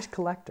 trash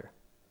collector.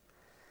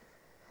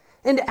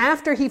 And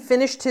after he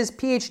finished his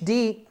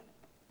PhD,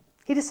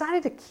 he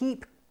decided to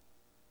keep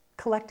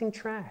collecting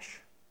trash.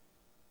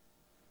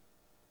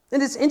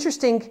 And it's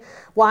interesting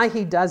why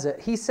he does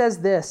it. He says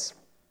this,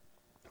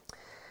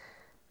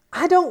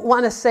 I don't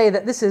want to say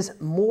that this is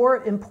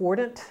more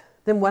important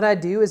than what I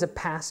do as a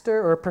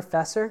pastor or a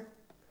professor,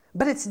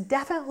 but it's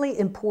definitely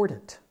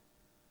important.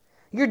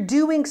 You're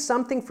doing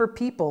something for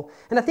people.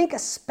 And I think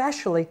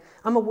especially,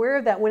 I'm aware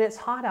of that when it's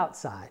hot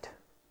outside,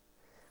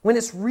 when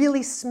it's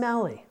really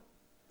smelly,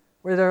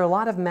 where there are a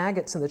lot of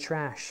maggots in the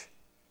trash.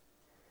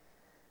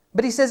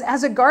 But he says,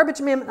 as a garbage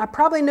man, I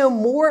probably know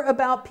more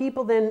about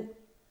people than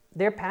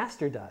their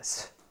pastor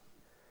does.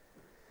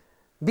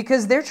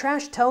 Because their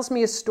trash tells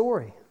me a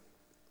story.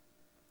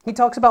 He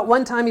talks about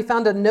one time he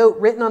found a note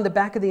written on the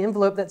back of the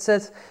envelope that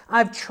says,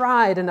 I've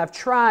tried and I've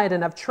tried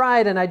and I've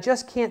tried and I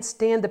just can't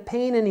stand the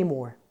pain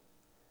anymore.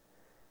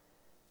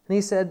 And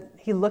he said,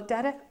 he looked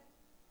at it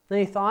and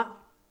he thought,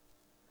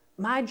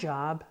 my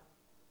job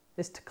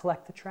is to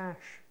collect the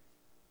trash.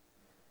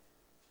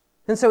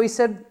 And so he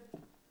said,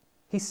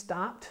 he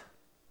stopped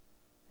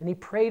and he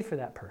prayed for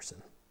that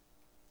person.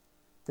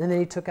 And then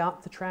he took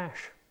out the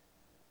trash.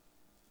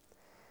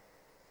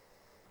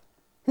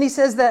 And he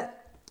says that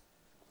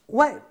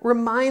what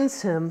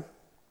reminds him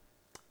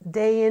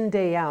day in,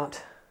 day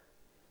out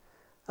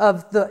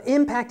of the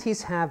impact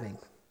he's having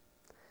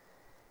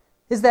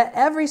is that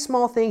every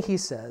small thing, he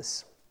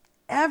says,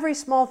 every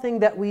small thing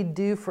that we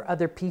do for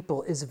other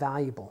people is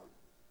valuable,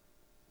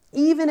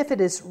 even if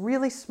it is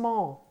really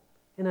small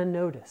and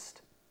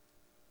unnoticed.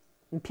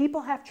 And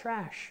people have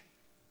trash,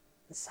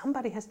 and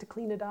somebody has to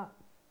clean it up.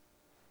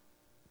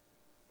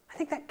 I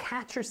think that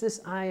captures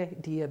this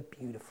idea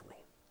beautifully.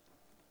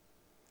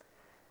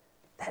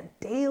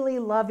 That daily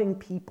loving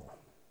people,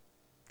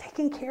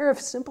 taking care of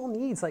simple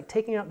needs like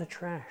taking out the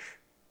trash,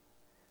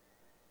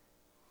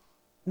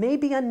 may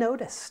be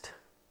unnoticed,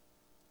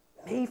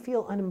 may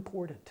feel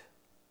unimportant.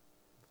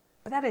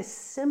 But that is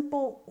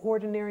simple,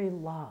 ordinary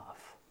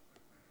love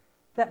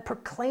that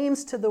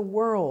proclaims to the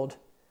world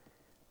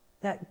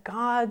that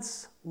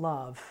God's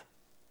love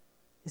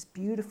is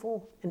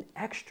beautiful and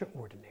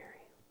extraordinary.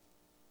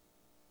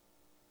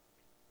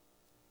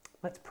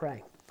 Let's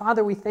pray.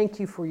 Father, we thank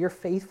you for your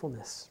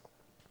faithfulness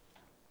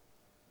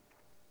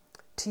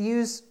to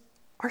use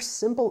our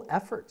simple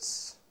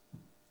efforts,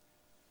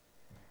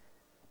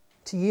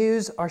 to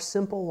use our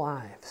simple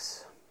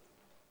lives,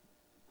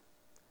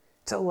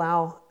 to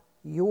allow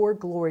your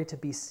glory to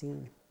be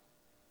seen.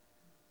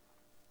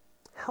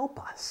 Help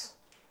us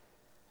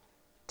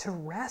to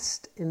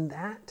rest in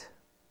that,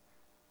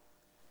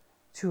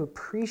 to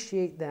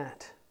appreciate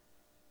that,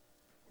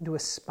 and to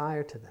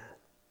aspire to that.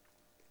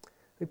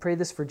 We pray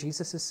this for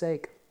Jesus'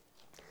 sake.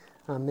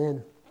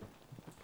 Amen.